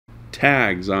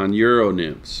tags on Euro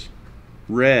nymphs.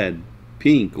 Red,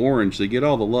 pink, orange, they get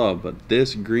all the love, but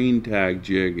this green tag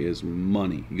jig is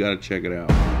money. You gotta check it out.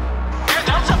 Yeah,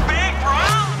 that's a big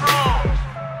brown,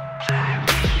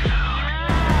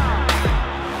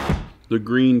 bro. The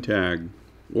green tag,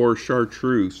 or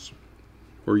chartreuse,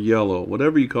 or yellow,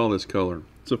 whatever you call this color.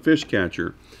 It's a fish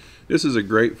catcher. This is a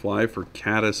great fly for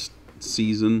caddis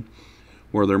season,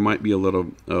 where there might be a lot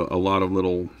of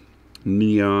little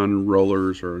neon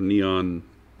rollers or neon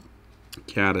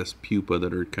caddis pupa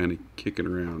that are kind of kicking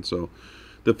around. So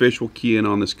the fish will key in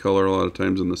on this color a lot of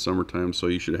times in the summertime, so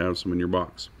you should have some in your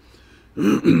box.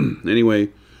 Anyway,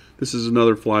 this is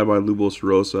another fly by Lubos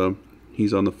Roza.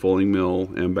 He's on the Fulling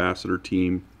Mill ambassador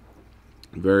team.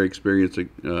 Very experienced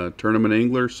tournament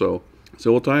angler, so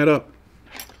we'll tie it up.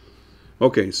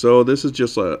 Okay, so this is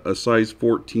just a size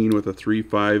 14 with a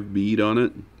 3/5 bead on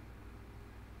it.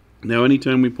 Now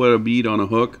anytime we put a bead on a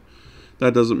hook,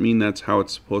 that doesn't mean that's how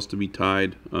it's supposed to be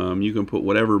tied. You can put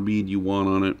whatever bead you want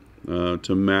on it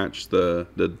to match the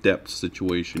depth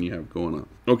situation you have going on.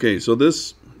 Okay, so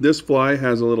this fly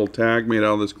has a little tag made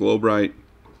out of this glow bright,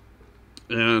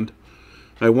 and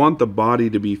I want the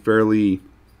body to be fairly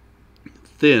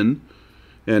thin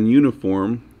and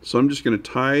uniform. So I'm just going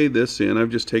to tie this in. I've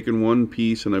just taken one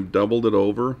piece and I've doubled it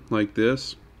over like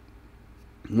this.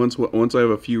 Once I have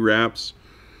a few wraps,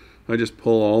 I just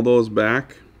pull all those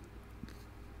back,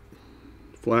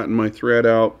 flatten my thread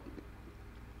out,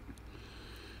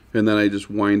 and then I just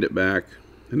wind it back,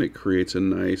 and it creates a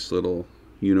nice little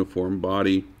uniform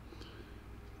body.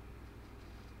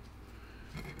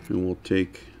 And we'll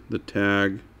take the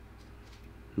tag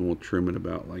and we'll trim it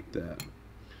about like that.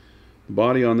 The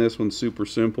body on this one's super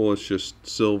simple. It's just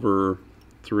silver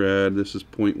thread. This is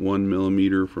 0.1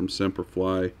 millimeter from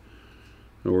Semperfli,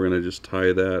 and we're going to just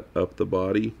tie that up the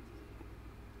body.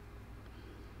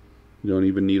 You don't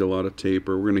even need a lot of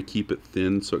taper. We're going to keep it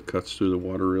thin so it cuts through the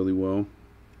water really well.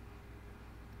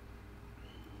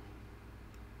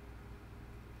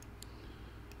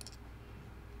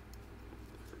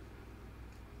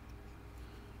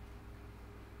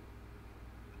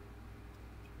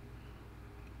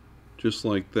 Just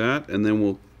like that, and then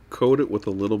we'll coat it with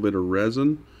a little bit of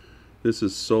resin. This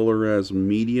is Solares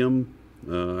medium.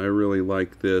 I really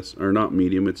like this, or not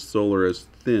medium, it's Solares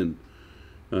thin.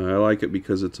 I like it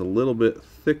because it's a little bit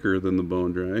thicker than the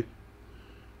bone dry.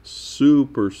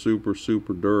 Super, super,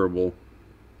 super durable.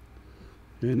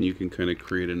 And you can kind of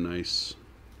create a nice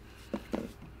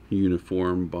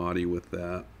uniform body with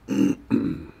that.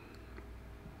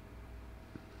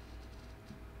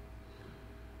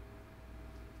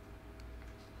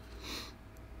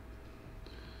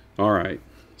 Alright,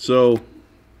 so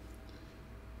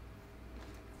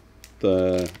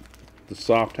the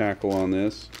soft tackle on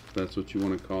this, if that's what you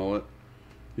want to call it,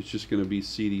 it's just going to be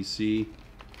CDC.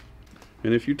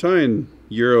 And if you're tying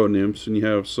Euro nymphs and you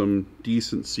have some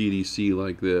decent CDC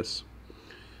like this,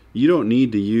 you don't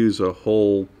need to use a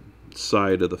whole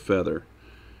side of the feather.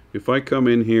 If I come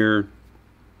in here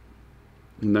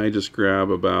and I just grab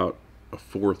about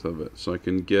 1/4 of it, so I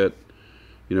can get,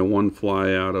 you know, one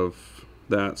fly out of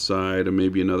that side and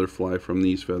maybe another fly from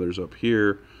these feathers up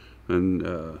here,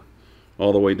 and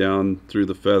all the way down through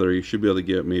the feather, you should be able to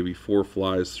get maybe 4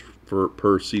 flies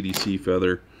per CDC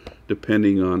feather,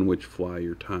 depending on which fly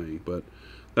you're tying. But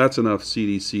that's enough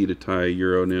CDC to tie a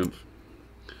Euro nymph.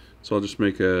 So I'll just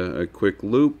make a quick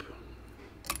loop,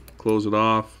 close it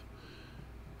off,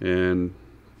 and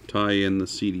tie in the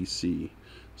CDC.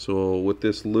 So with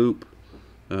this loop,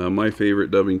 my favorite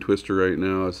dubbing twister right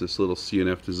now is this little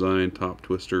CNF Design top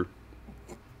twister.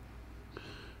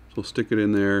 So I'll stick it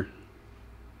in there.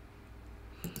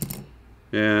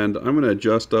 And I'm going to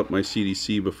adjust up my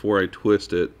CDC before I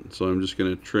twist it. So I'm just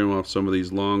going to trim off some of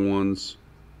these long ones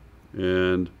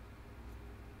and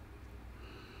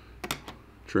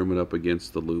trim it up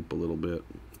against the loop a little bit.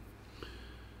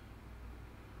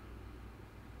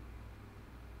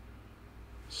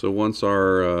 So once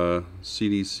our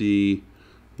CDC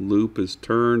loop is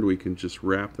turned, we can just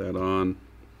wrap that on,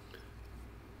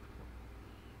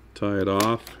 tie it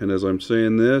off, and as I'm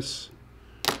saying this,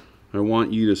 I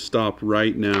want you to stop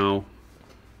right now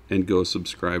and go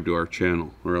subscribe to our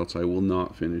channel, or else I will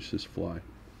not finish this fly.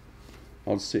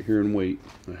 I'll just sit here and wait.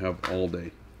 I have all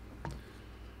day.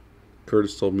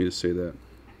 Curtis told me to say that.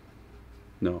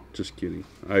 No, just kidding.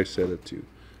 I said it too.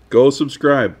 Go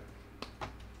subscribe.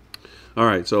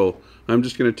 Alright, so I'm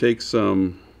just going to take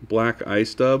some black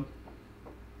ice dub,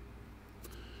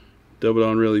 dub it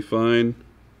on really fine.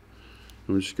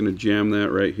 I'm just going to jam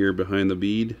that right here behind the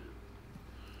bead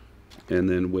and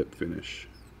then whip finish.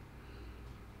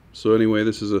 So anyway,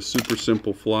 this is a super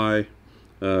simple fly.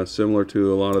 Similar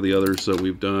to a lot of the others that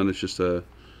we've done. It's just a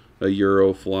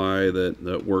Euro fly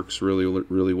that works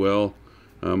really well.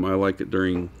 I like it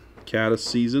during caddis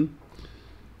season.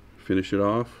 Finish it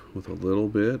off with a little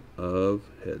bit of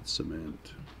head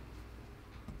cement.